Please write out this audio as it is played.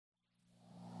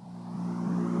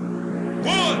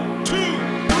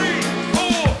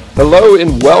Hello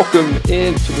and welcome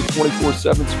into the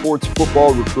 24/7 Sports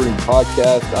Football Recruiting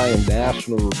Podcast. I am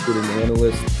National Recruiting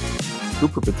Analyst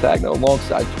Cooper Patagna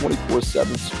alongside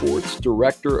 24/7 Sports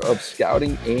Director of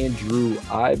Scouting Andrew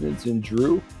Ivins. And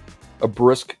Drew, a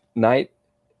brisk night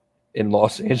in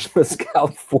Los Angeles,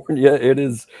 California. It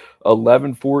is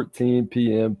 11:14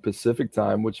 p.m. Pacific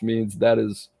time, which means that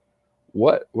is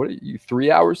what are you, 3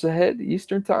 hours ahead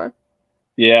Eastern time?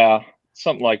 Yeah.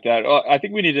 Something like that. I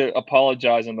think we need to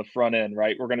apologize on the front end,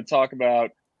 right? We're going to talk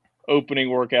about opening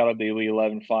workout of the Elite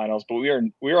 11 finals, but we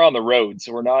are on the road,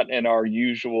 so we're not in our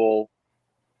usual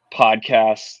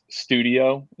podcast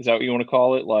studio. Is that what you want to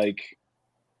call it?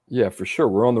 Yeah, for sure.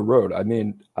 We're on the road. I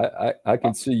mean, I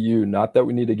can see you. Not that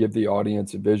we need to give the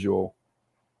audience a visual.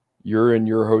 You're in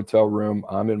your hotel room.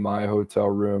 I'm in my hotel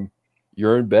room.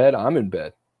 You're in bed. I'm in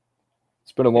bed.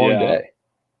 It's been a long yeah. day.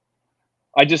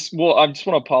 I just want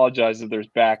to apologize if there's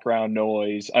background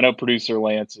noise. I know producer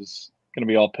Lance is going to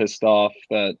be all pissed off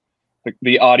that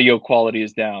the audio quality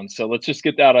is down. So let's just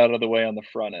get that out of the way on the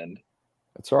front end.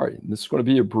 That's all right. This is going to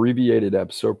be an abbreviated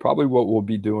episode. Probably what we'll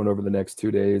be doing over the next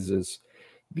 2 days is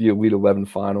the Elite 11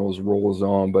 Finals rolls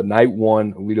on. But night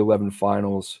one, Elite 11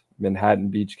 Finals, Manhattan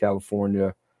Beach,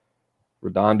 California,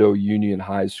 Redondo Union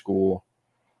High School.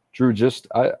 Drew,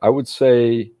 I would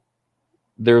say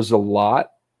there's a lot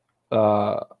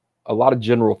of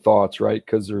general thoughts, right?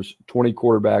 Because there's 20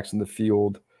 quarterbacks in the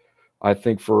field. I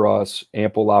think for us,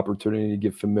 ample opportunity to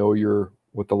get familiar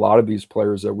with a lot of these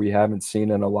players that we haven't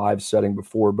seen in a live setting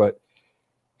before. But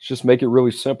let's just make it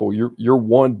really simple. Your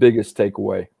one biggest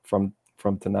takeaway from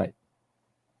tonight.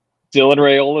 Dylan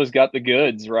Raiola's got the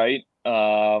goods, right?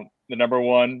 The number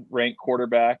one ranked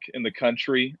quarterback in the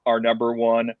country, our number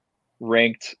one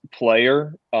ranked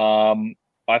player.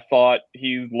 I thought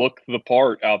he looked the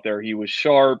part out there. He was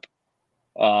sharp.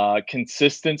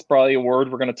 Consistent's probably a word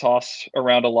we're going to toss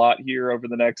around a lot here over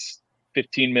the next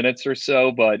 15 minutes or so,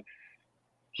 but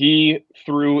he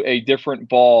threw a different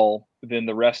ball than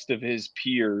the rest of his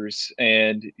peers.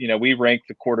 And, we ranked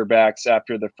the quarterbacks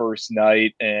after the first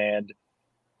night, and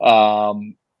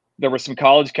there were some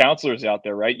college counselors out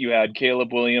there, right? You had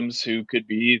Caleb Williams, who could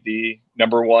be the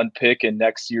number one pick in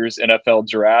next year's NFL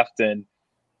draft. And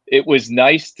it was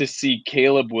nice to see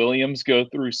Caleb Williams go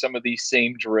through some of these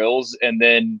same drills, and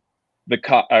then the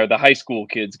high school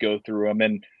kids go through them.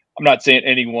 And I'm not saying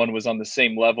anyone was on the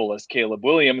same level as Caleb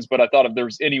Williams, but I thought if there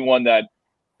was anyone that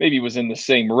maybe was in the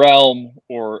same realm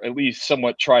or at least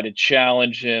somewhat try to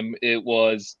challenge him, it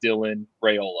was Dylan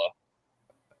Raiola.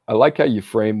 I like how you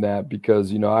frame that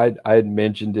because, I had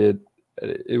mentioned it.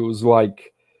 It was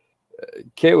like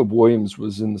Caleb Williams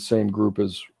was in the same group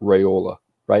as Raiola,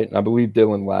 right? And I believe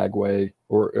Dylan Lagway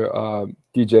or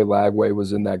DJ Lagway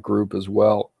was in that group as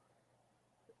well.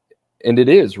 And it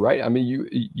is, right? I mean,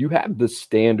 you have the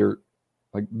standard,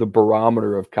 like the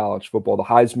barometer of college football, the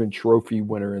Heisman Trophy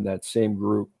winner in that same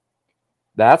group.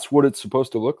 That's what it's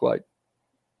supposed to look like.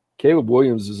 Caleb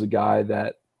Williams is a guy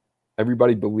that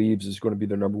everybody believes is going to be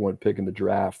their number one pick in the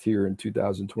draft here in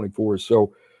 2024.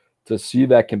 So to see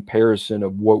that comparison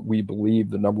of what we believe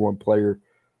the number one player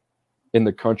in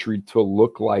the country to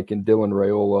look like in Dylan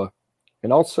Raiola,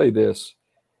 and I'll say this,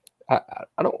 I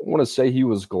don't want to say he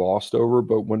was glossed over,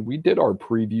 but when we did our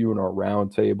preview and our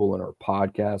roundtable and our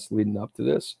podcast leading up to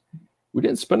this, we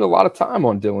didn't spend a lot of time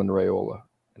on Dylan Raiola.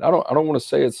 And I don't want to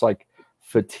say it's like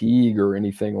fatigue or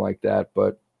anything like that,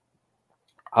 but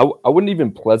I wouldn't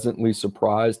even pleasantly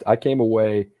surprised. I came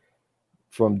away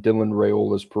from Dylan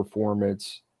Raiola's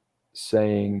performance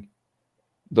saying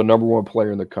the number one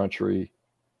player in the country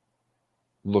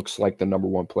looks like the number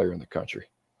one player in the country.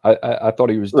 I thought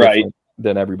he was different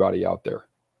than everybody out there.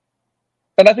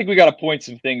 And I think we got to point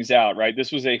some things out, right?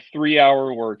 This was a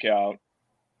 3-hour workout.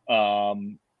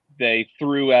 They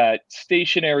threw at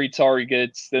stationary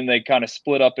targets, then they kind of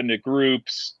split up into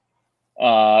groups,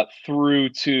 threw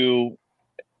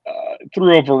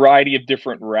a variety of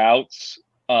different routes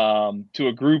to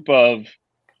a group of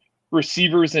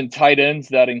receivers and tight ends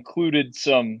that included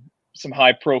some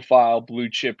high-profile blue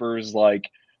chippers like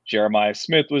Jeremiah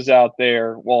Smith was out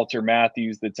there, Walter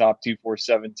Matthews, the top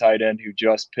 247 tight end who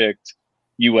just picked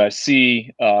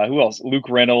USC. Who else? Luke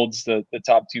Reynolds, the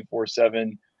top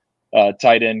 247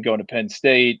 tight end going to Penn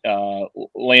State.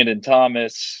 Landon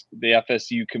Thomas, the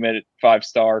FSU committed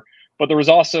 5-star. But there was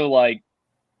also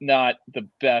not the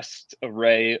best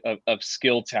array of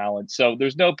skill talent. So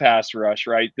there's no pass rush,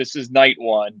 right? This is night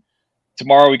one.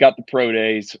 Tomorrow we got the pro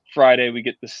days. Friday we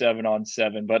get the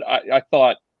 7-on-7. But I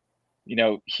thought,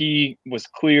 he was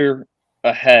clear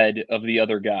ahead of the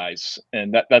other guys.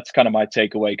 And that's kind of my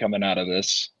takeaway coming out of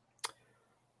this.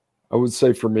 I would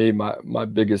say for me, my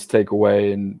biggest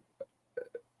takeaway, and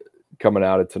coming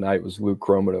out of tonight was Luke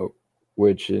Kromenhoek,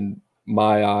 which in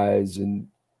my eyes and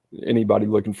anybody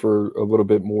looking for a little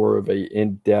bit more of a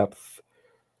in-depth,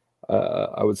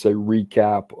 I would say,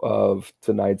 recap of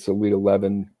tonight's Elite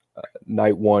 11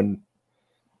 night one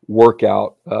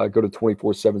workout, go to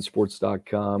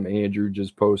 247sports.com. Andrew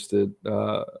just posted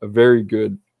a very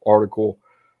good article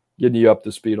getting you up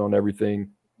to speed on everything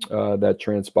that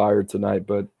transpired tonight.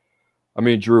 But, I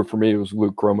mean, Drew, for me, it was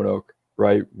Luke Kromenhoek,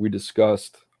 right? We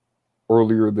discussed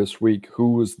earlier this week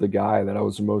who was the guy that I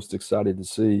was the most excited to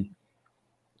see,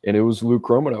 and it was Luke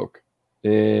Kromenhoek.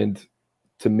 And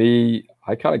to me,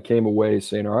 I kind of came away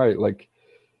saying, all right, like,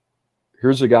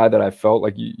 here's a guy that I felt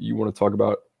like you want to talk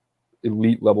about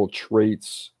elite level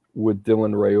traits with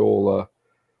Dylan Raiola.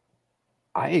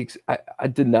 I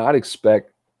did not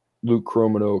expect Luke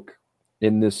Kromenhoek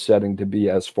in this setting to be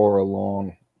as far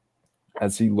along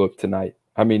as he looked tonight.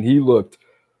 I mean, he looked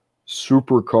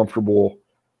super comfortable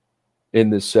in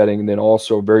this setting, and then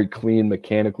also very clean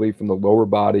mechanically from the lower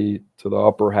body to the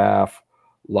upper half,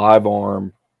 live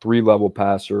arm, 3-level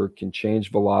passer, can change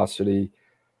velocity,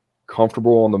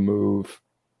 comfortable on the move,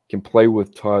 can play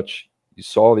with touch. You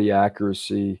saw the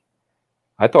accuracy.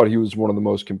 I thought he was one of the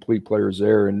most complete players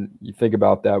there, and you think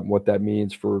about that and what that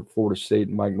means for Florida State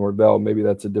and Mike Norvell. Maybe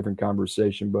that's a different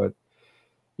conversation, but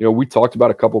you know, we talked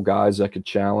about a couple guys that could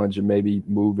challenge and maybe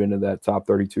move into that top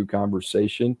 32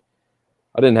 conversation.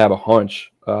 I didn't have a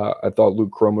hunch. I thought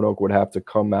Luke Kromenhoek would have to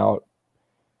come out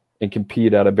and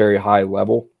compete at a very high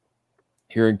level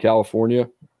here in California.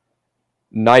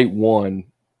 Night one,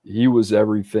 he was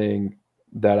everything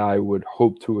that I would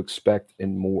hope to expect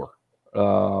and more.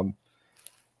 And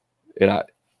I'll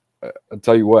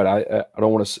tell you what, I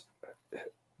don't want to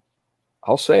 –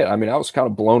 I'll say it. I mean, I was kind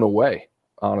of blown away,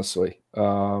 honestly.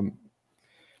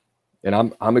 And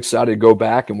I'm excited to go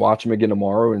back and watch him again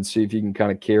tomorrow and see if he can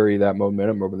kind of carry that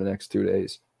momentum over the next 2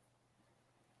 days.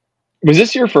 Was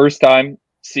this your first time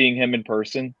seeing him in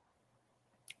person?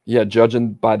 Yeah,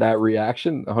 judging by that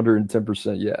reaction,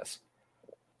 110% yes.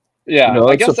 Yeah, you know,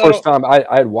 I it's the guess I first don't. time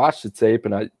I had watched the tape,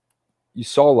 and you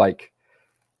saw, like,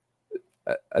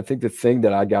 I think the thing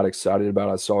that I got excited about,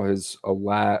 I saw his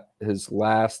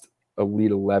last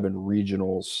Elite 11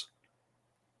 regionals,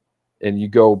 and you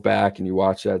go back and you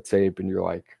watch that tape, and you're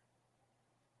like,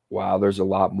 wow, there's a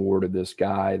lot more to this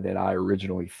guy than I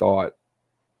originally thought.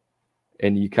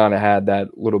 And you kind of had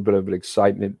that little bit of an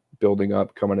excitement building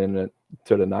up coming in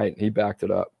to the night, and he backed it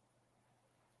up.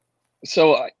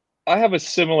 So I have a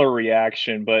similar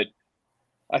reaction, but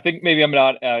I think maybe I'm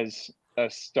not as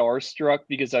starstruck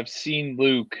because I've seen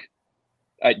Luke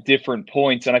at different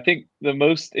points, and I think the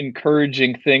most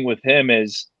encouraging thing with him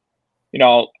is,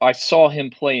 I saw him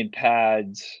play in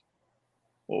pads.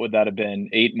 What would that have been?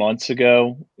 8 months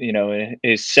ago.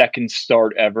 His second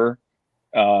start ever,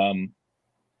 um,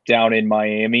 down in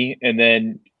Miami, and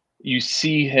then you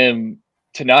see him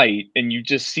tonight, and you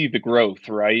just see the growth,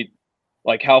 right?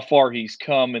 Like how far he's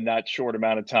come in that short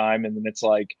amount of time, and then it's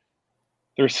like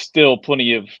there's still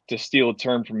plenty of, to steal a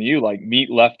term from you, like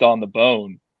meat left on the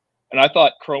bone. And I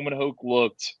thought Kromenhoek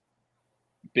looked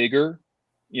bigger.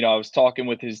 I was talking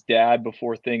with his dad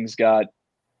before things got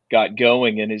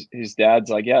going, and his dad's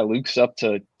like, yeah, Luke's up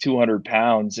to 200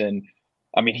 pounds. And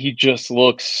I mean, he just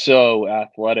looks so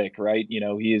athletic, right?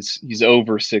 He's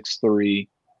over 6'3",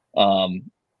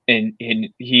 and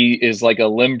he is like a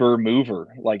limber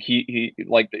mover. Like he's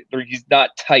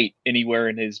not tight anywhere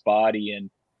in his body. And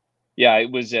yeah, it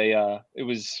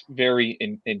was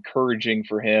very encouraging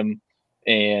for him,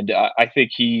 and I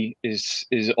think he is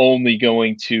only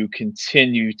going to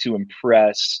continue to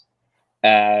impress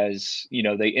as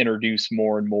they introduce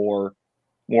more and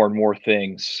more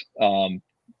things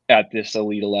at this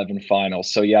Elite 11 final.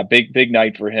 So yeah, big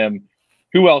night for him.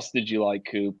 Who else did you like,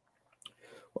 Coop?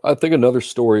 I think another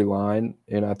storyline,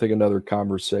 and I think another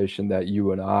conversation that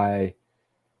you and I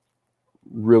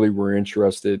really were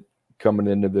interested coming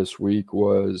into this week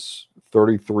was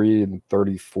 33 and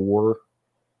 34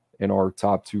 in our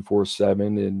top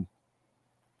 247. And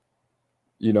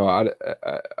I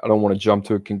don't want to jump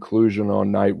to a conclusion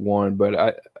on night one, but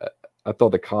I thought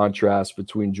the contrast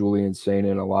between Julian Saint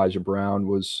and Elijah Brown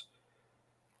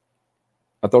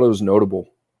I thought it was notable,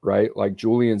 right? Like,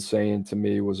 Julian Saint to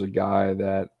me was a guy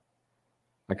that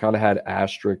I kind of had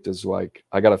asterisk as, like,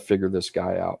 I got to figure this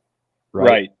guy out,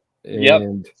 right? Yep.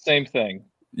 And Same thing.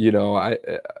 I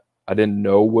didn't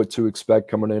know what to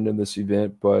expect coming into this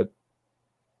event, but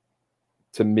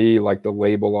to me, like, the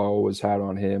label I always had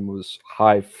on him was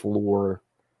high floor,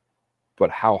 but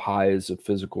how high is the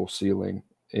physical ceiling?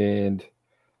 And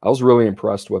I was really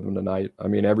impressed with him tonight. I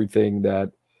mean, everything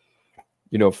that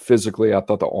physically, I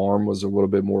thought the arm was a little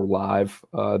bit more live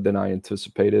than I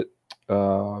anticipated.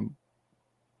 Um,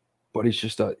 but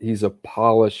he's a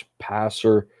polished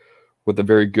passer with a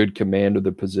very good command of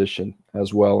the position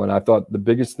as well. And I thought the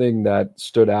biggest thing that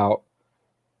stood out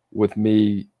with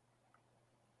me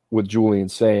with Julian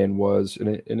saying was, and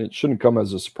it shouldn't come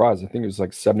as a surprise. I think it was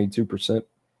like 72%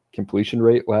 completion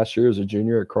rate last year as a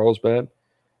junior at Carlsbad.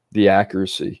 The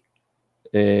accuracy,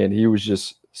 and he was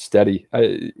just steady.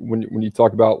 When you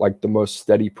talk about like the most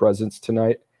steady presence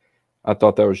tonight, I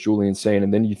thought that was Julian saying.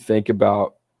 And then you think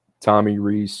about Tommy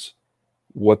Reese,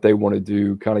 what they want to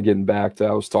do, kind of getting back to.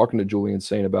 I was talking to Julian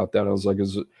saying about that. I was like,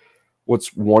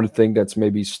 what's one thing that's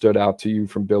maybe stood out to you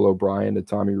from Bill O'Brien to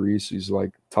Tommy Reese? He's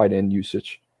like tight end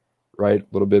usage, right? A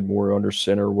little bit more under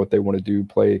center, what they want to do,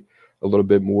 play a little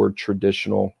bit more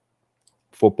traditional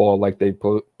football like they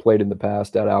played in the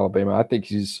past at Alabama. I think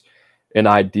he's an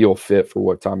ideal fit for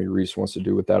what Tommy Reese wants to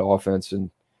do with that offense. And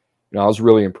I was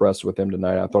really impressed with him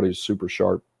tonight. I thought he was super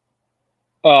sharp.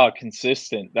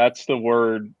 Consistent. That's the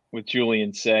word with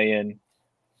Julian saying.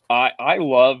 I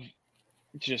love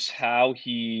just how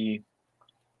he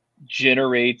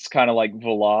generates kind of like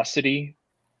velocity.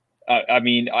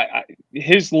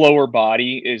 His lower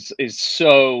body is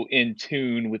so in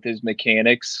tune with his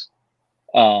mechanics,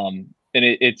 and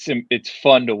it's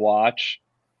fun to watch.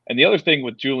 And the other thing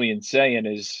with Julian saying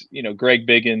is, Greg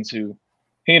Biggins, who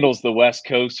handles the West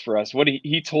Coast for us, what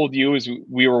he told you is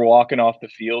we were walking off the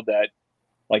field that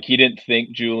like he didn't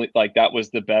think Julian like that was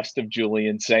the best of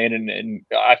Julian saying, and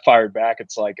I fired back.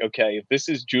 It's like, okay, if this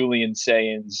is Julian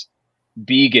saying's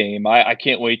B game, I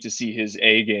can't wait to see his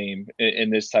A game in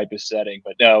this type of setting.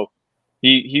 But no,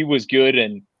 he was good,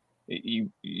 and you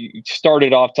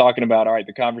started off talking about, all right,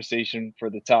 the conversation for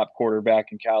the top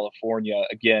quarterback in California.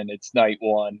 Again, it's night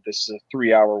one. This is a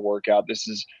 3-hour workout. This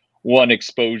is one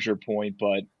exposure point,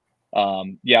 but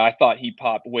yeah, I thought he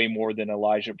popped way more than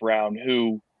Elijah Brown,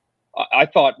 who I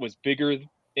thought was bigger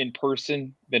in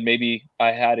person than maybe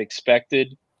I had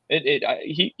expected.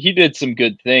 He did some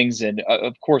good things, and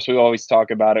of course we always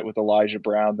talk about it with Elijah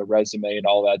Brown, the resume and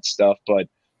all that stuff. But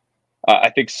I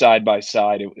think side by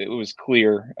side, it was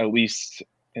clear, at least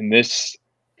in this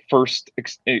first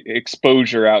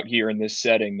exposure out here in this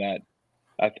setting, that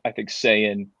I think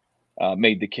Sayin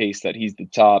made the case that he's the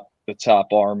top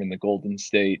arm in the Golden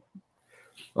State.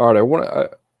 All right, I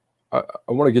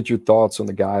want to get your thoughts on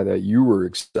the guy that you were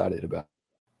excited about.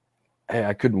 Hey,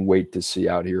 I couldn't wait to see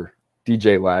out here,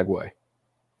 DJ Lagway.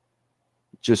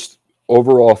 Just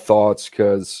overall thoughts,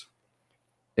 because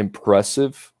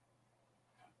impressive.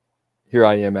 Here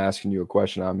I am asking you a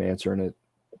question. I'm answering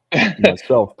it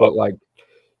myself. But, like,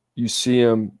 you see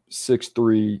him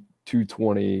 6'3",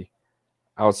 220,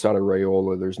 outside of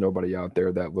Raiola. There's nobody out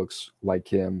there that looks like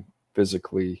him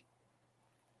physically.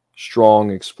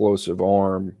 Strong, explosive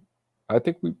arm. I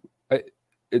think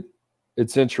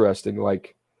it's interesting.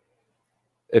 Like,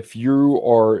 if you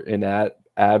are an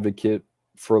advocate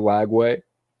for Lagway,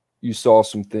 you saw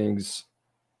some things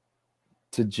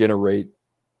to generate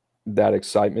that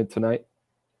excitement tonight.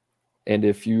 And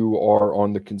if you are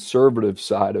on the conservative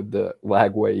side of the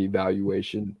Lagway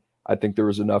evaluation, I think there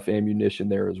was enough ammunition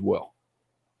there as well.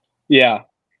 Yeah.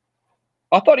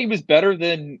 I thought he was better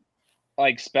than I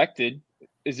expected.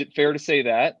 Is it fair to say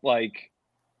that? Like,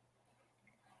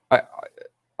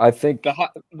 I think the highs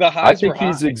I think were high.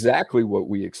 he's exactly what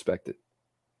we expected.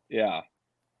 Yeah.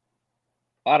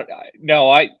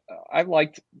 I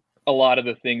liked a lot of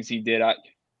the things he did.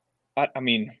 I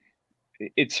mean,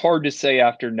 it's hard to say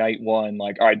after night one,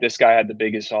 like, all right, this guy had the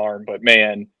biggest arm, but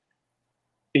man,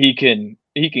 he can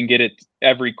get it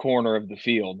every corner of the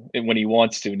field when he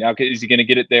wants to. Now, is he going to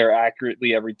get it there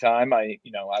accurately every time? I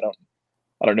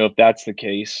don't know if that's the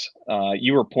case.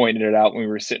 You were pointing it out when we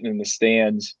were sitting in the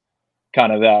stands.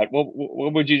 Kind of that.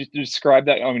 What would you describe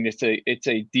that? I mean, it's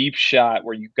a deep shot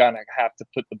where you kind of have to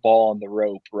put the ball on the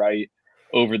rope, right,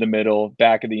 over the middle,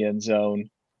 back of the end zone.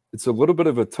 It's a little bit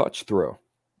of a touch throw.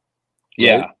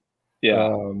 Right?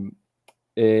 Yeah.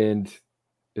 And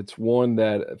it's one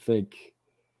that I think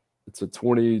it's a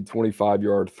 20,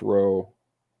 25-yard throw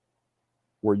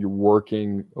where you're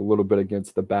working a little bit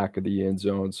against the back of the end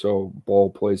zone. So ball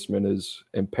placement is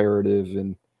imperative.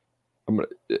 And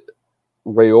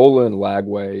Raiola and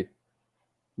Lagway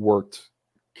worked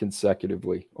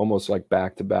consecutively, almost like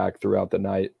back-to-back throughout the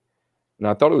night. And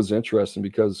I thought it was interesting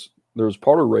because there was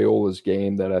part of Raiola's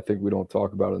game that I think we don't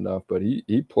talk about enough, but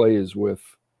he plays with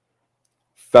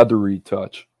feathery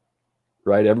touch,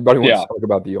 right? Everybody wants to talk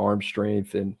about the arm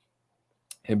strength and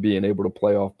him being able to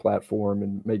play off platform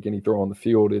and make any throw on the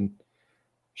field. And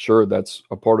sure, that's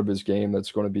a part of his game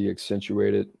that's going to be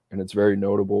accentuated, and it's very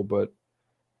notable. But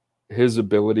his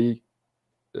ability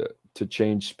to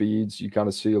change speeds, you kind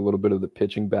of see a little bit of the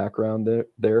pitching background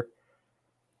there.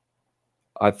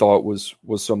 I thought was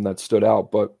something that stood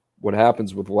out. But what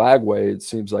happens with Lagway, it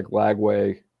seems like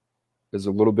Lagway is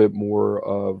a little bit more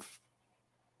of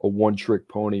a one-trick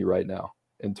pony right now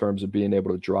in terms of being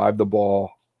able to drive the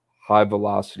ball, high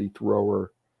velocity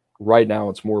thrower. Right now,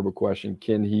 it's more of a question: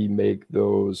 can he make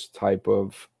those type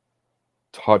of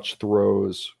touch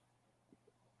throws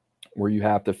where you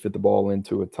have to fit the ball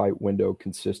into a tight window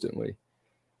consistently?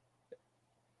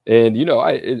 And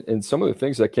and some of the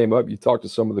things that came up, you talked to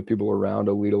some of the people around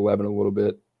Elite 11 a little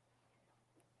bit.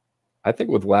 I think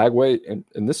with Lagway,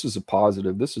 and this is a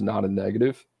positive, this is not a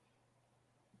negative.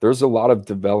 There's a lot of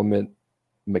development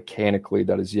mechanically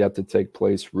that is yet to take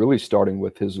place, really starting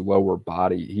with his lower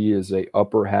body. He is a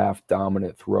upper half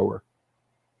dominant thrower.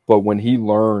 But when he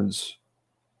learns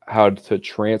how to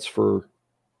transfer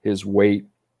his weight,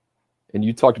 and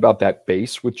you talked about that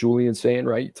base with Julian saying,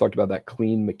 right? You talked about that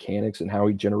clean mechanics and how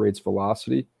he generates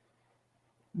velocity.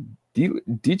 DJ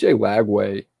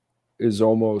Lagway is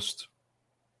almost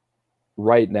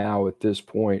right now at this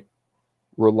point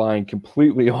relying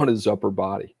completely on his upper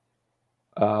body.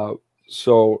 And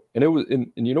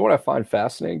you know what I find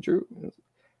fascinating, Drew?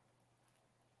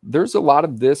 There's a lot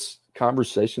of this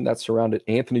conversation that surrounded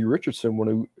Anthony Richardson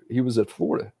when he was at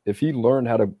Florida. If he learned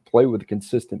how to play with a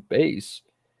consistent base,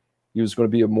 he was going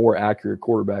to be a more accurate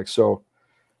quarterback. So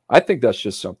I think that's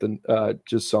just something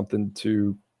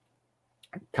to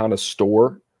kind of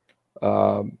store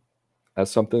as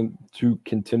something to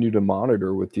continue to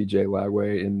monitor with DJ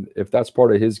Lagway. And if that's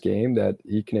part of his game that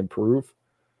he can improve,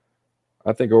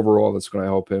 I think overall that's going to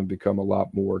help him become a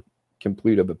lot more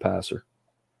complete of a passer.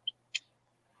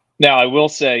 Now, I will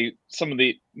say some of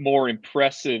the more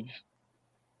impressive,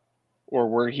 or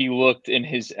where he looked in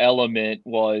his element,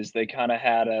 was they kind of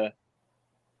had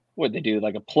what'd they do,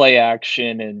 like a play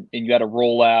action, and you had a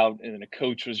rollout, and then a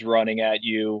coach was running at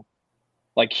you.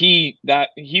 Like he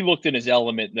looked in his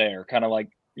element there, kind of like,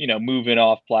 moving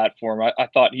off platform. I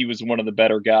thought he was one of the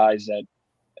better guys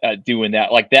at doing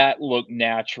that. Like that looked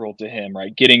natural to him,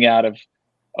 right? Getting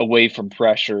away from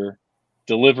pressure,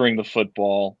 delivering the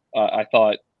football. I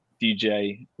thought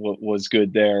DJ was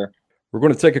good there. We're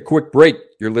going to take a quick break.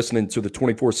 You're listening to the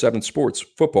 24/7 Sports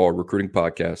Football Recruiting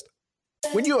Podcast.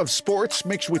 When you have sports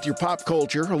mixed with your pop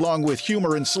culture, along with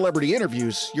humor and celebrity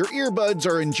interviews, your earbuds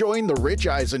are enjoying The Rich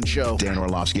Eisen Show. Dan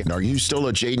Orlovsky, are you still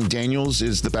a Jaden Daniels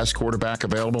is the best quarterback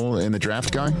available in the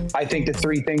draft guy? I think the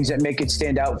three things that make it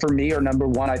stand out for me are, number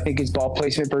one, I think his ball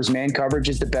placement versus man coverage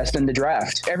is the best in the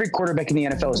draft. Every quarterback in the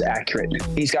NFL is accurate.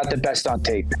 He's got the best on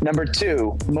tape. Number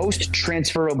two, most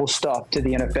transferable stuff to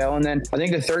the NFL. And then I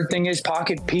think the third thing is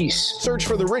pocket peace. Search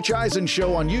for The Rich Eisen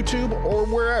Show on YouTube or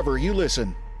wherever you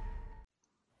listen.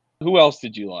 Who else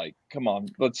did you like? Come on,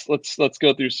 let's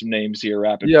go through some names here.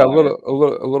 Rapid fire.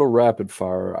 a little rapid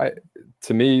fire.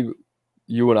 To me,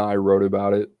 you and I wrote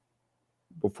about it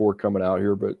before coming out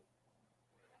here, but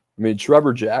I mean,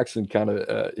 Trevor Jackson kind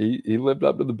of he lived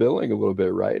up to the billing a little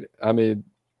bit, right? I mean,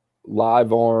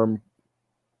 live arm,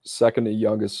 second to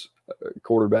youngest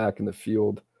quarterback in the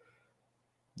field.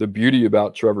 The beauty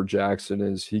about Trevor Jackson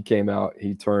is he came out,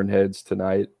 he turned heads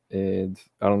tonight, and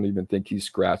I don't even think he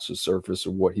scratched the surface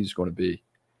of what he's going to be.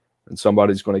 And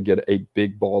somebody's going to get a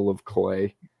big ball of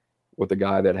clay with a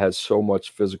guy that has so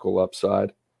much physical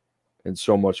upside and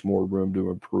so much more room to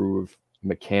improve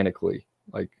mechanically.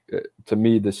 Like, to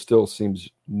me, this still seems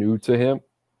new to him.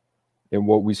 And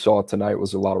what we saw tonight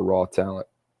was a lot of raw talent.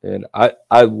 And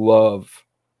I love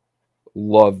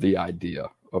the idea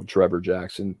of Trevor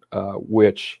Jackson,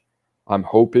 which I'm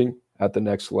hoping at the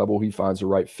next level he finds the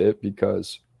right fit,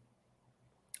 because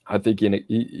I think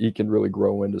he can really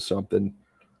grow into something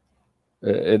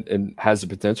and has the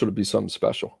potential to be something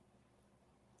special.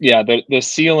 Yeah, the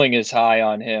ceiling is high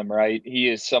on him, right? He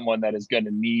is someone that is going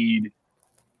to need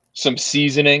some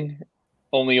seasoning,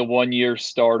 only a 1-year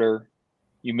starter.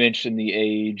 You mentioned the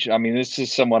age. I mean, this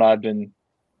is someone I've been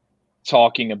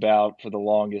talking about for the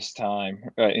longest time,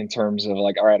 in terms of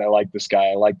like, all right, I like this guy.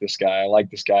 I like this guy. I like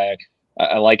this guy.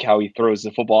 I like how he throws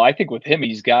the football. I think with him,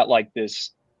 he's got like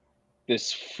this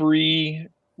free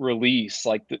release.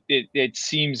 Like it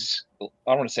seems, I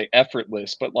don't want to say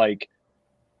effortless, but like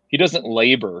he doesn't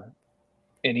labor.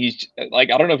 And he's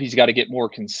like, I don't know if he's got to get more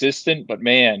consistent, but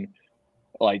man,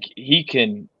 like he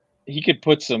could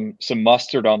put some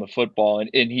mustard on the football.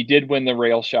 And he did win the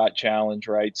rail shot challenge,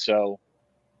 right? So,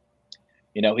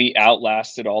 he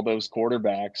outlasted all those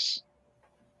quarterbacks.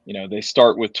 They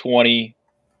start with 20.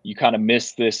 You kind of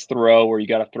miss this throw, or you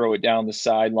got to throw it down the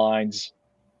sidelines.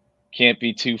 can't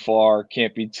be too far,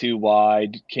 can't be too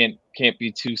wide, can't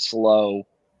be too slow.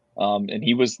 And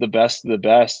he was the best of the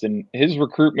best. And his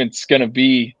recruitment's going to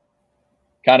be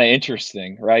kind of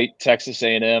interesting, right? Texas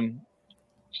A&M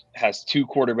has 2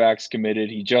 quarterbacks committed.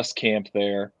 He just camped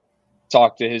there.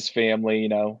 Talked to his family.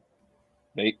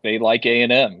 They like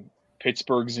A&M.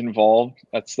 Pittsburgh's involved.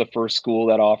 That's the first school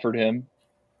that offered him.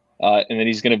 And then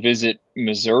he's going to visit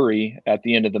Missouri at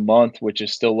the end of the month, which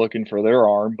is still looking for their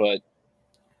arm. But,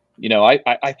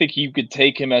 I think you could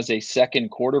take him as a second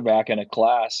quarterback in a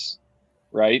class,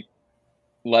 right?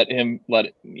 With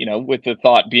the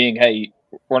thought being, hey,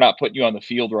 we're not putting you on the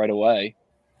field right away.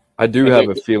 I do have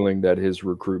a feeling that his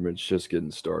recruitment's just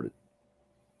getting started.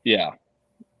 Yeah.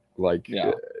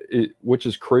 Which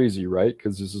is crazy, right?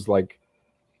 Because this is like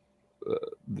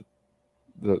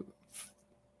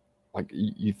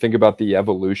you think about the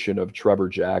evolution of Trevor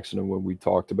Jackson, and when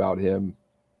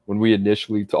we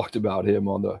initially talked about him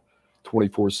on the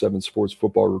 24/7 Sports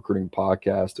Football Recruiting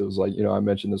Podcast, it was like, I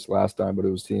mentioned this last time, but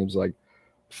it was teams like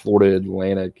Florida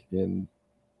Atlantic and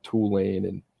Tulane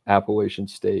and Appalachian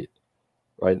State.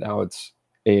 Right now it's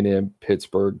A&M,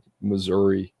 Pittsburgh,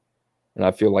 Missouri. And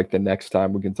I feel like the next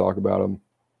time we can talk about them,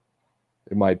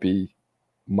 it might be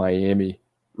Miami,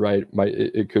 right?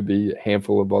 It could be a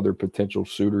handful of other potential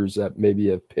suitors that maybe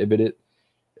have pivoted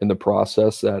in the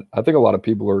process that I think a lot of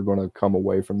people are going to come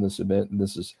away from this event. And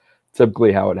this is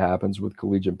typically how it happens with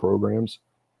collegiate programs.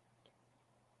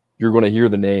 You're going to hear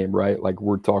the name, right? Like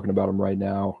we're talking about him right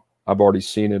now. I've already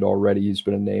seen it already. He's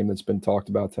been a name that's been talked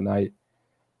about tonight.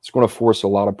 It's going to force a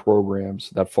lot of programs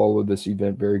that follow this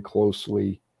event very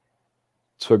closely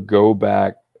to go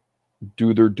back,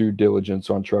 do their due diligence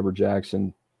on Trevor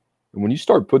Jackson. And when you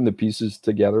start putting the pieces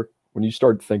together, when you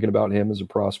start thinking about him as a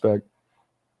prospect,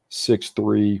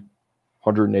 6'3",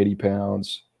 180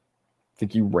 pounds, I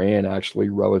think he ran actually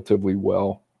relatively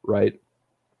well, right?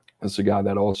 That's a guy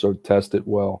that also tested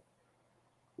well.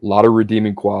 A lot of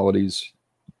redeeming qualities,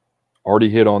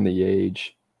 already hit on the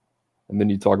age. And then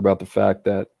you talk about the fact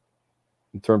that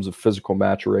in terms of physical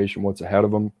maturation, what's ahead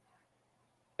of him,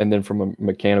 and then from a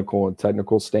mechanical and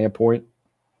technical standpoint,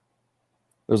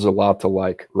 there's a lot to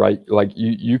like, right? Like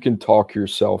you can talk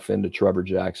yourself into Trevor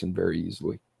Jackson very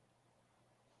easily.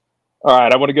 All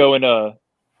right, I want to go and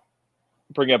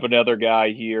bring up another guy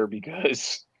here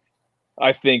because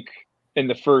I think in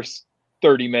the first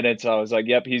 30 minutes, I was like,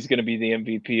 yep, he's going to be the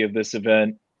MVP of this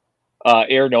event.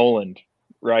 Air Noland,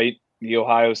 right? The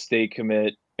Ohio State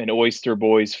commit, an Oyster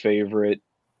Boys favorite.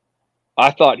 I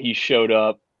thought he showed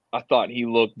up. I thought he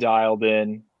looked dialed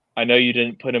in. I know you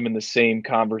didn't put him in the same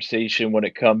conversation when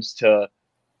it comes to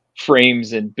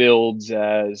frames and builds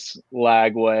as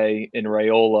Lagway and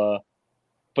Raiola,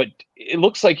 but it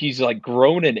looks like he's like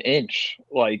grown an inch.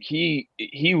 Like he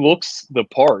looks the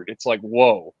part. It's like,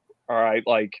 whoa. All right.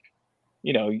 Like,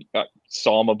 I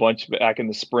saw him a bunch back in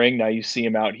the spring. Now you see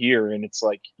him out here and it's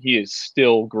like, he is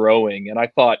still growing. And I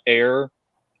thought Air,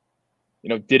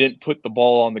 didn't put the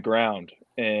ball on the ground,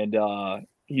 and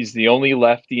he's the only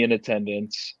lefty in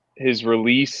attendance. His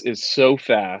release is so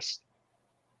fast.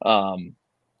 And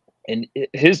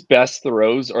his best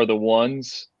throws are the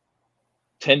ones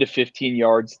 10 to 15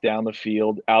 yards down the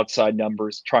field, outside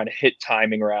numbers, trying to hit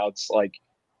timing routes. Like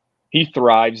he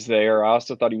thrives there. I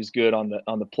also thought he was good on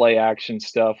the play action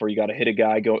stuff where you got to hit a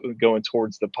guy going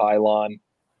towards the pylon.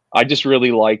 I just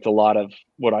really liked a lot of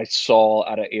what I saw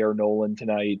out of Air Noland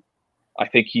tonight. I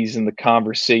think he's in the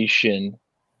conversation,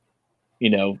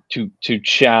 to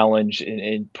challenge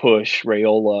and push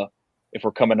Raiola if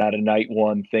we're coming out of night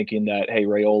one thinking that, hey,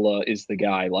 Raiola is the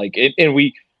guy. Like, and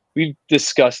we've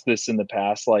discussed this in the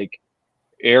past. Like,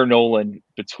 Air Noland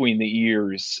between the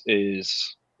ears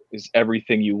is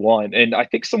everything you want. And I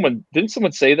think someone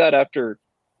say that after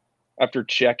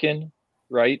check-in,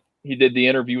 right? He did the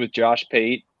interview with Josh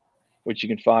Pate, which you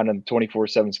can find on the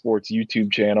 24/7 Sports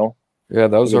YouTube channel. Yeah,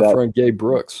 that was our friend Gabe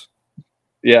Brooks.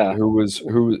 Yeah, who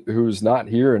was not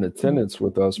here in attendance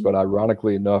with us, but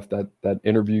ironically enough, that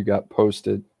interview got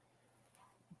posted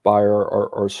by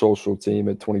our social team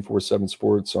at 24/7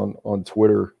 Sports on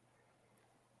Twitter,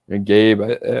 and Gabe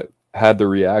had the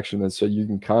reaction that said you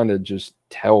can kind of just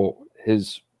tell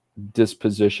his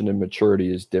disposition and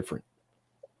maturity is different.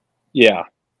 Yeah,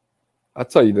 I'll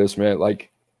tell you this, man.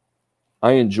 Like,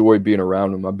 I enjoy being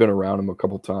around him. I've been around him a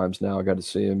couple times now. I got to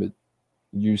see him at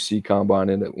UC Combine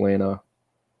in Atlanta.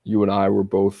 You and I were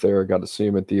both there. I got to see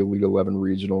him at the Elite 11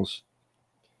 regionals.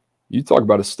 You talk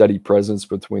about a steady presence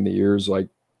between the ears. Like,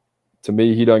 to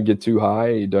me, he doesn't get too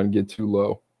high. He doesn't get too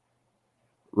low.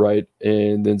 Right?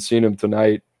 And then seeing him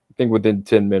tonight, I think within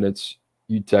 10 minutes,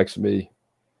 you text me,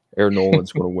 Air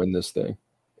Noland's going to win this thing.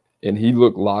 and he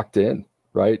looked locked in,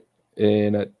 right?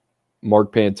 And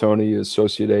Mark Pantoni,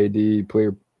 associate AD,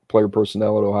 player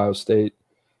personnel at Ohio State.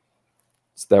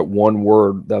 It's that one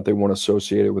word that they want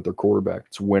associated with their quarterback.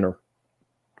 It's winner.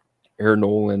 Aaron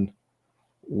Nolan,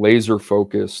 laser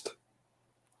focused.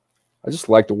 I just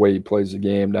like the way he plays the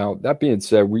game. Now, that being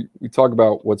said, we talk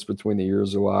about what's between the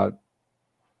ears a lot.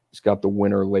 He's got the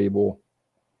winner label.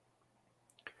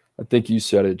 I think you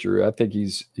said it, Drew. I think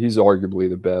he's arguably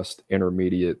the best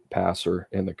intermediate passer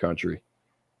in the country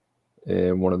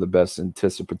and one of the best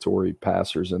anticipatory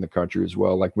passers in the country as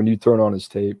well. Like when you turn on his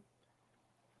tape,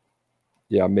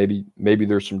 yeah, maybe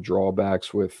there's some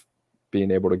drawbacks with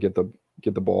being able to get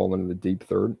the ball into the deep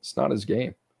third. It's not his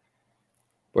game.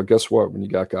 But guess what? When you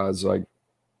got guys like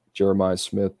Jeremiah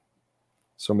Smith,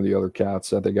 some of the other cats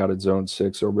that they got at zone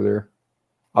 6 over there,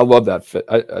 I love that fit.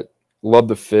 I love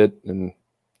the fit, and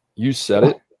you said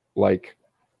it, like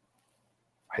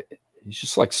he's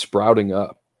just like sprouting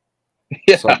up.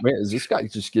 Yeah. It's like, man, is this guy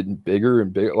just getting bigger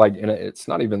and bigger? Like, and it's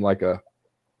not even like it's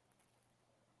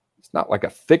not like a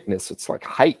thickness. It's like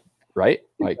height, right?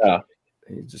 Like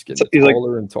he's just getting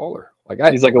taller and taller.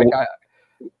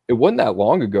 It wasn't that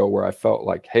long ago where I felt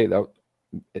like, hey,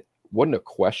 it wasn't a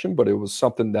question, but it was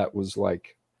something that was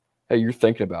like, hey, you're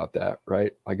thinking about that,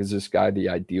 right? Like, is this guy the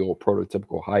ideal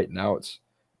prototypical height? Now it's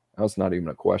not even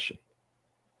a question.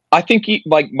 I think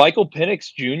Michael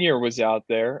Penix Jr. was out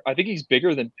there. I think he's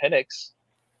bigger than Penix,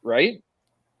 right?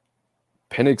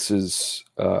 Penix is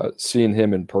seeing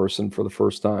him in person for the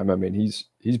first time. I mean,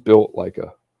 he's built like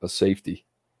a safety.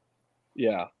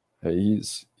 Yeah. He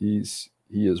is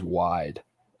wide.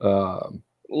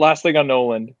 Last thing on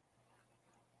Nolan.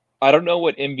 I don't know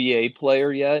what NBA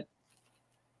player yet.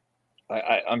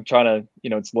 I'm trying to,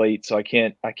 it's late, so I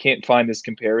can't find this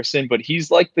comparison, but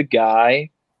he's like the guy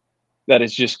that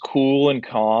is just cool and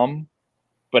calm,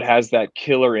 but has that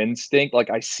killer instinct. Like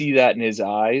I see that in his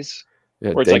eyes.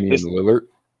 Yeah, where it's Damian Lillard.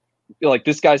 Like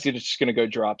this guy's just going to go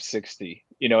drop 60.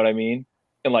 You know what I mean?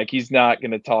 And like he's not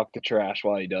going to talk the trash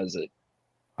while he does it.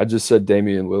 I just said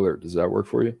Damian Lillard. Does that work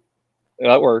for you?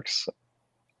 That works.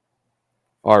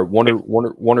 All right,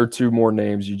 one or two more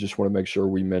names you just want to make sure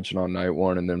we mention on night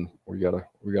one, and then we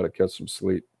gotta catch some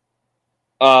sleep.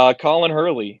 Colin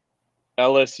Hurley,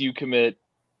 LSU commit.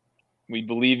 We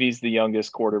believe he's the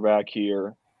youngest quarterback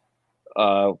here.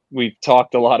 We've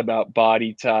talked a lot about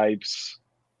body types.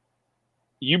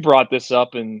 You brought this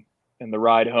up in the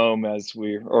ride home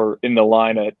or in the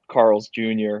line at Carl's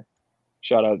Jr.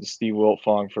 Shout out to Steve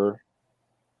Wiltfong for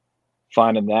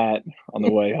finding that on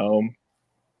the way home.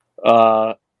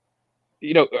 Hurley,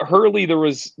 there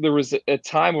was a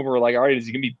time when we were like, all right, is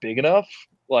he gonna be big enough?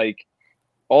 Like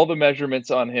all the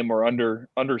measurements on him are under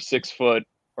 6 foot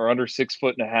or under 6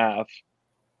 foot and a half.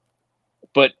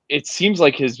 But it seems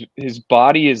like his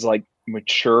body is like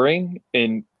maturing,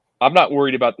 and I'm not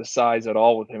worried about the size at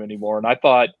all with him anymore. And I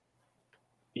thought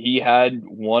he had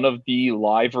one of the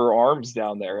liver arms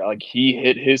down there. Like he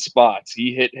hit his spots,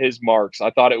 he hit his marks. I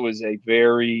thought it was a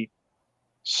very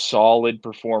solid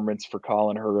performance for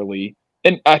Colin Hurley.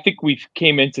 And I think we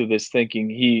came into this thinking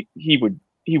he would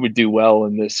do well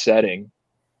in this setting.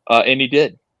 And he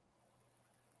did.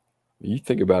 You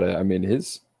think about it. I mean,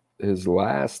 his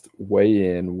last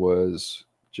weigh-in was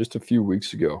just a few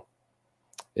weeks ago.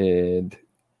 And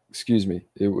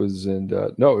it was in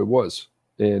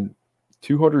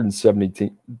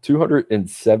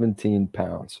 217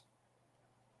 pounds.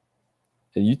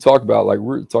 And you talk about, like,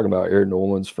 we're talking about Aaron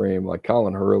Nolan's frame, like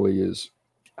Colin Hurley is,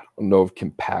 I don't know if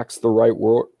compact's the right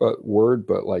word,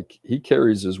 but like he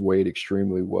carries his weight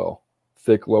extremely well.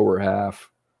 Thick lower half,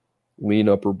 lean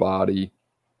upper body,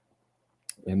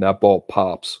 and that ball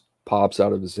pops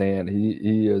out of his hand.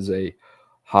 He is a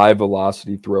high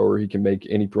velocity thrower. He can make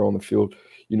any throw on the field.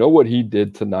 You know what he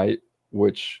did tonight,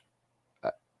 which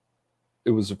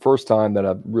it was the first time that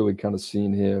I've really kind of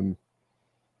seen him.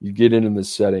 You get in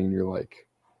this setting and you're like,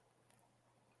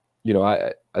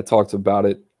 I talked about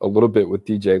it a little bit with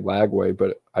DJ Lagway,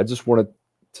 but I just wanted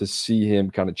to see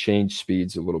him kind of change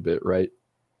speeds a little bit, right?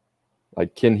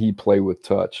 Like, can he play with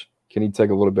touch? Can he take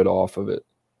a little bit off of it?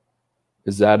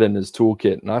 Is that in his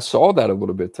toolkit? And I saw that a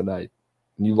little bit tonight.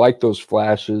 And you like those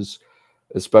flashes,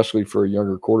 especially for a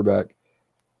younger quarterback.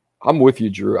 I'm with you,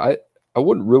 Drew. I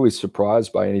wasn't really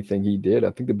surprised by anything he did.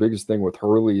 I think the biggest thing with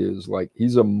Hurley is like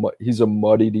he's a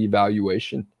muddied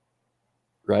evaluation,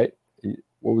 right?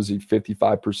 What was he?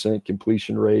 55%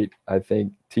 completion rate. I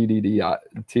think TD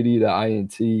to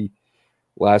INT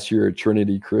last year at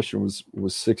Trinity Christian was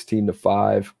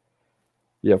 16-5.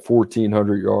 Yeah,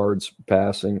 1,400 yards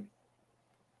passing.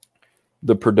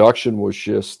 The production was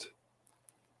just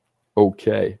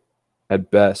okay at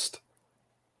best.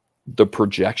 The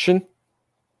projection,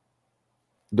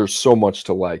 there's so much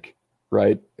to like,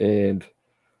 right? And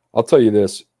I'll tell you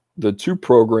this, the two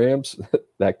programs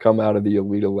that come out of the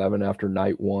Elite 11 after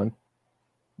night one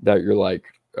that you're like,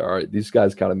 all right, these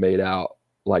guys kind of made out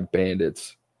like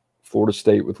bandits. Florida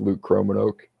State with Luke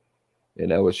Cromanoke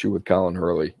and LSU with Colin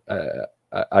Hurley.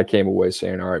 I came away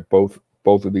saying, all right, both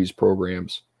of these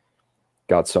programs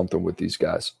got something with these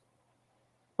guys.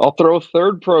 I'll throw a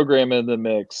third program in the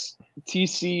mix.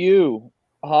 TCU,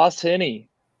 Haas Henne.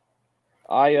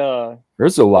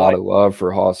 There's a lot of love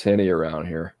for Haas Henne around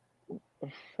here.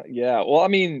 Yeah, well, I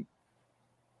mean,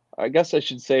 I guess I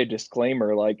should say a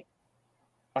disclaimer. Like,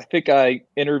 I think I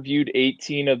interviewed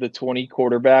 18 of the 20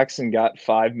 quarterbacks and got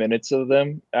 5 minutes of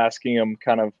them, asking them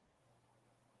kind of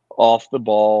off the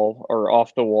ball or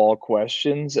off the wall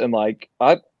questions. And like,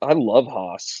 I love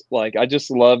Haas. Like, I just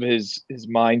love his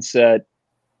mindset.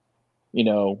 You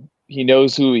know, he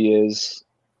knows who he is.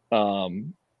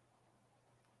 And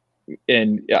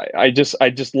I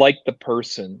just like the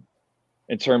person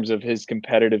in terms of his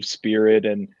competitive spirit,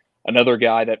 and another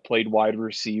guy that played wide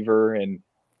receiver. And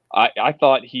I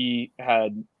thought he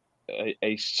had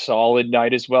a solid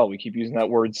night as well. We keep using that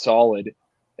word solid.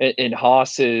 And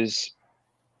Haas is,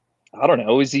 I don't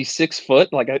know, is he 6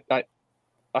 foot? Like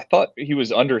I thought he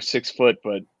was under 6 foot,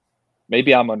 but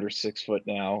maybe I'm under 6 foot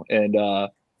now. And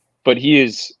but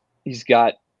he's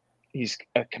a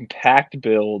compact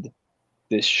build,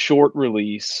 this short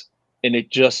release, and it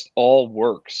just all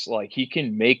works. Like, he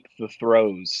can make the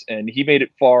throws, and he made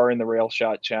it far in the rail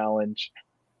shot challenge.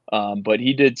 But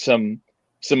he did some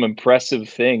impressive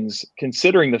things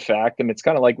considering the fact, and it's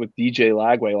kind of like with DJ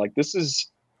Lagway, like this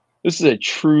is a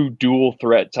true dual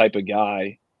threat type of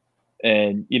guy.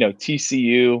 And, you know,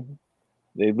 TCU,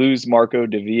 they lose Marco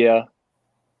DeVia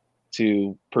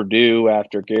to Purdue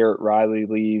after Garrett Riley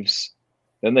leaves.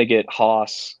 Then they get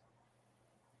Haas,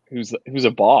 who's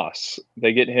a boss.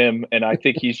 They get him, and I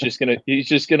think he's just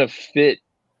gonna fit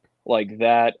like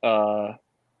that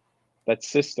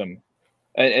system.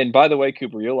 And by the way,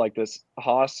 Cooper, you'll like this.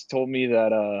 Haas told me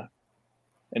that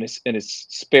in his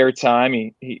spare time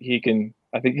he can.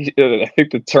 I think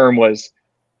the term was,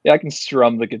 yeah, I can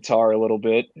strum the guitar a little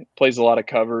bit. Plays a lot of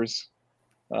covers.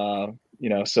 You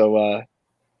know, so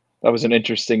that was an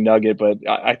interesting nugget. But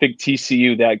I think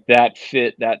TCU, that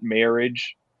fit, that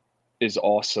marriage is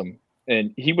awesome.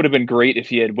 And he would have been great if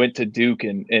he had went to Duke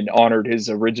and honored his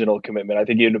original commitment. I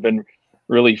think he would have been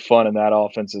really fun in that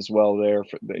offense as well there,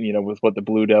 you know, with what the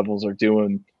Blue Devils are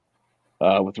doing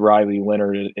with Riley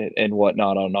Leonard and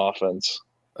whatnot on offense.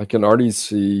 I can already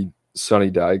see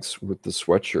Sonny Dykes with the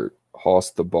sweatshirt,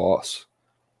 Haas the boss.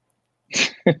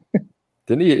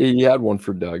 Didn't he had one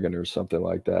for Duggan or something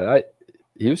like that.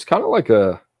 He was kind of like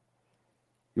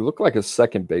he looked like a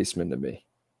second baseman to me.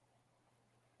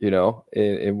 You know,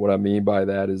 and what I mean by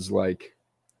that is, like,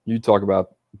 you talk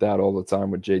about that all the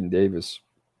time with Jaden Davis.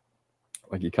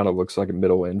 Like, he kind of looks like a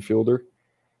middle infielder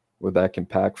with that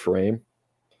compact frame.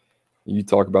 You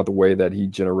talk about the way that he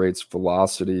generates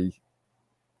velocity,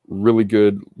 really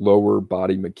good lower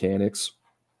body mechanics,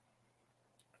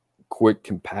 quick,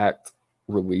 compact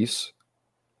release.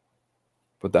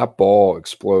 But that ball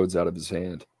explodes out of his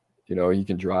hand. You know, he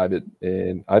can drive it.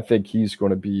 And I think he's going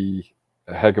to be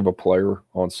a heck of a player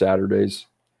on Saturdays.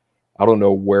 I don't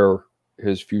know where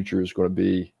his future is going to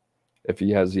be if he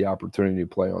has the opportunity to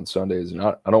play on Sundays. And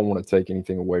I don't want to take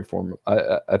anything away from him.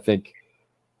 I think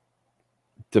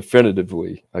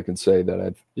definitively I can say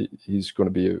that he's going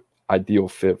to be an ideal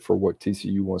fit for what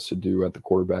TCU wants to do at the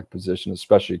quarterback position,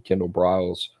 especially Kendall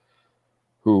Briles,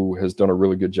 who has done a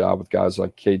really good job with guys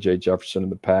like KJ Jefferson in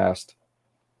the past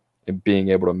and being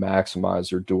able to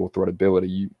maximize their dual threat ability.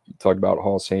 You talk about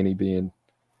Haas Henne being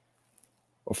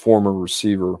a former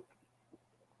receiver.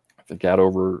 I think had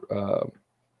over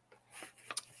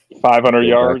 500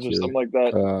 yards or something like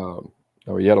that.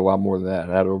 No, he had a lot more than that.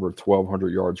 Had over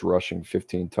 1,200 yards rushing,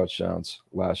 15 touchdowns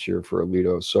last year for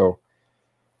Alito. So,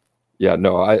 yeah,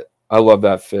 no, I love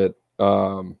that fit.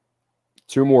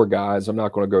 Two more guys. I'm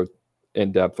not going to go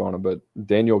in depth on him, but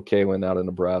Daniel Kalen out of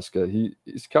Nebraska.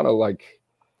 He's kind of like,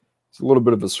 it's a little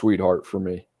bit of a sweetheart for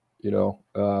me, you know.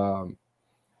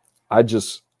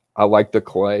 I like the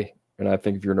clay, and I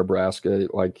think if you're Nebraska,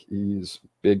 like, he's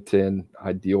Big Ten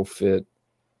ideal fit,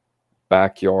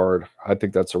 backyard. I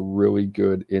think that's a really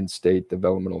good in-state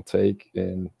developmental take.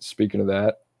 And speaking of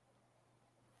that,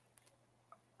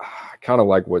 I kind of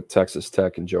like what Texas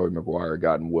Tech and Joey McGuire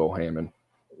got in Will Hammond.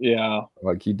 Yeah,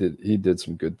 like he did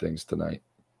some good things tonight.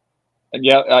 And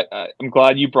yeah, I'm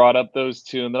glad you brought up those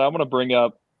two, and then I want to bring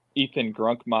up Ethan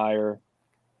Grunkmeyer,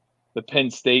 the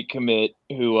Penn State commit,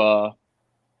 who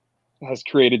has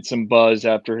created some buzz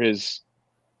after his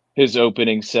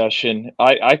opening session.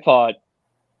 I thought,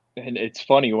 and it's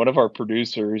funny, one of our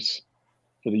producers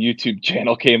for the YouTube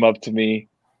channel came up to me,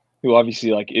 who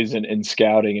obviously like isn't in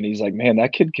scouting, and he's like, "Man,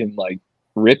 that kid can like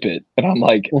rip it." And I'm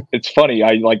like, it's funny.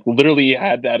 I like literally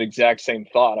had that exact same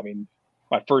thought. I mean,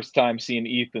 my first time seeing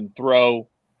Ethan throw,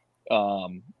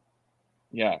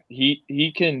 yeah,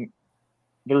 he can.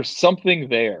 There's something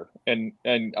there, and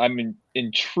I'm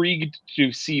intrigued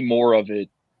to see more of it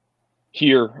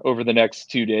here over the next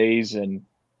 2 days. And you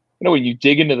know, when you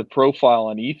dig into the profile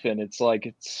on Ethan, it's like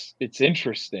it's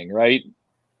interesting, right?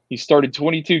 He started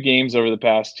 22 games over the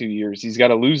past 2 years. He's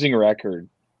got a losing record,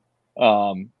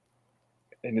 and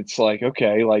it's like,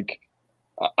 okay, like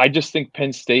I just think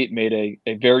Penn State made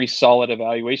a very solid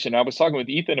evaluation. I was talking with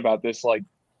Ethan about this, like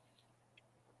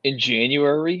in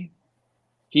January.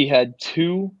 He had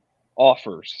 2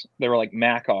 offers. They were like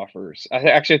MAC offers.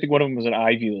 I think one of them was an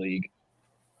Ivy League.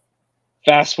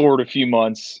 Fast forward a few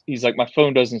months, he's like, my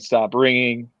phone doesn't stop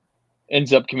ringing.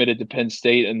 Ends up committed to Penn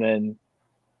State, and then,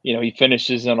 you know, he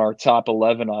finishes in our top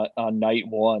 11 on night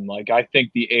 1. Like, I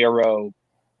think the arrow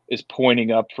is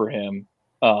pointing up for him.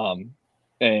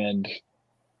 And,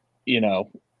 you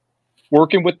know,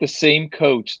 working with the same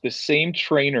coach, the same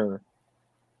trainer,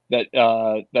 that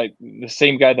the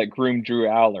same guy that groomed Drew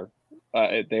Aller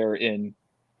there in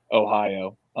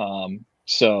Ohio.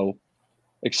 So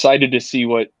excited to see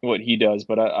what he does,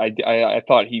 but I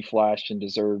thought he flashed and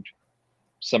deserved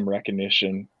some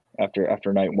recognition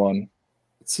after night 1.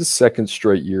 It's the second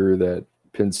straight year that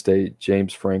Penn State,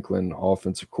 James Franklin,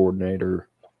 offensive coordinator,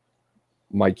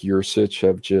 Mike Yursich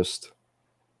have just,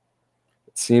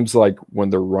 it seems like when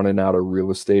they're running out of real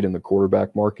estate in the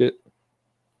quarterback market,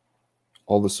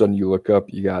 all of a sudden you look up,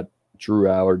 you got Drew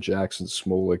Aller, Jackson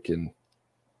Smolik, and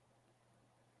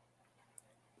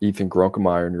Ethan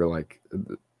Grunkemeyer, and you're like,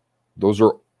 those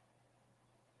are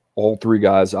all 3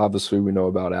 guys. Obviously, we know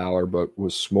about Aller, but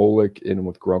with Smolik and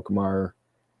with Grunkemeyer,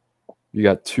 you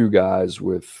got 2 guys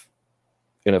with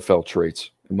NFL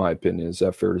traits, in my opinion. Is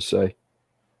that fair to say?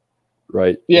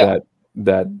 Right? Yeah.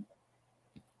 That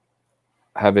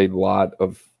have a lot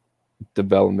of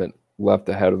development left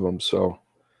ahead of them. So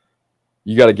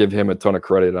you got to give him a ton of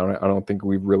credit. I don't think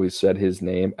we've really said his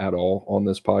name at all on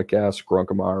this podcast,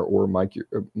 Grunkemeyer or Mike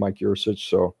Yursich.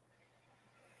 So,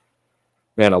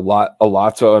 man, a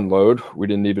lot to unload. We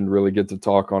didn't even really get to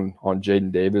talk on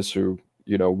Jaden Davis, who,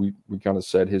 you know, we kind of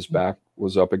said his back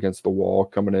was up against the wall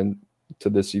coming in to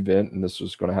this event, and this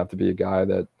was going to have to be a guy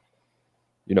that,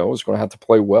 you know, was going to have to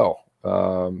play well,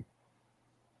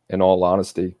 in all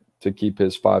honesty, to keep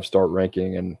his 5-star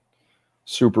ranking, and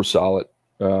super solid.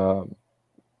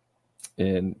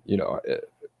 And, you know, a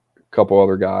couple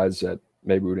other guys that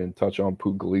maybe we didn't touch on,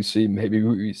 Puglisi, maybe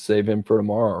we save him for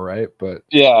tomorrow, right? But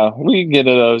yeah, we can get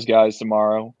to those guys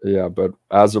tomorrow. Yeah, but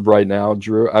as of right now,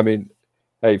 Drew, I mean,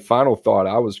 hey, final thought.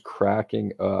 I was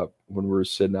cracking up when we were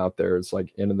sitting out there. It's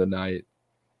like end of the night,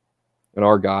 and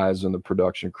our guys and the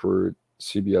production crew,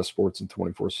 CBS Sports and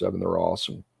 24/7, they're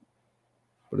awesome.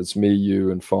 But it's me, you,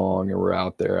 and Fong, and we're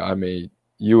out there. I mean,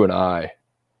 you and I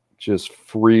just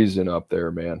freezing up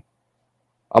there, man.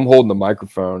 I'm holding the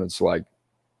microphone. It's like,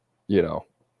 you know,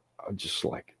 I'm just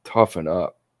like toughen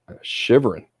up,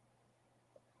 shivering.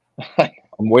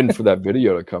 I'm waiting for that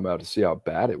video to come out to see how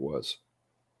bad it was.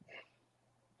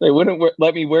 They wouldn't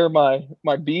let me wear my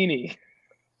beanie.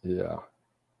 Yeah.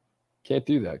 Can't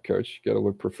do that, Coach. You got to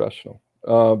look professional.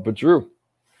 But Drew,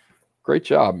 great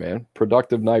job, man.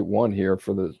 Productive night 1 here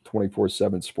for the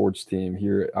 24/7 sports team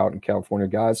here out in California.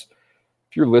 Guys,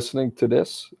 if you're listening to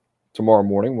this tomorrow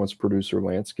morning, once producer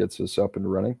Lance gets us up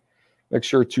and running, make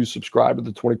sure to subscribe to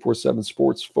the 24/7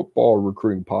 Sports Football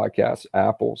Recruiting Podcast,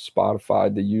 Apple,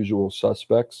 Spotify, the usual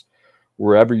suspects.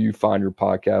 Wherever you find your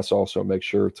podcasts, also make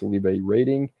sure to leave a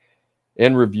rating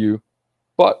and review.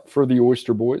 But for the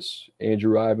Oyster Boys,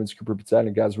 Andrew Ivins, Cooper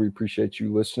Patani, guys, we appreciate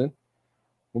you listening.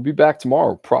 We'll be back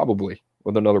tomorrow, probably,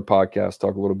 with another podcast,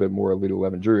 talk a little bit more Elite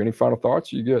 11. Drew, any final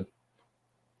thoughts? Are you good?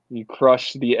 You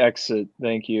crushed the exit.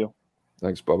 Thank you.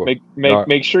 Thanks, Bubba.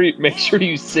 Make sure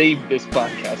you save this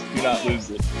podcast. Do not lose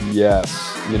it.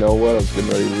 Yes. You know what? I was getting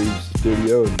ready to leave the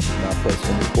studio and not press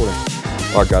on recording.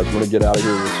 All right, guys, we're going to get out of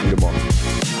here. We'll see you tomorrow.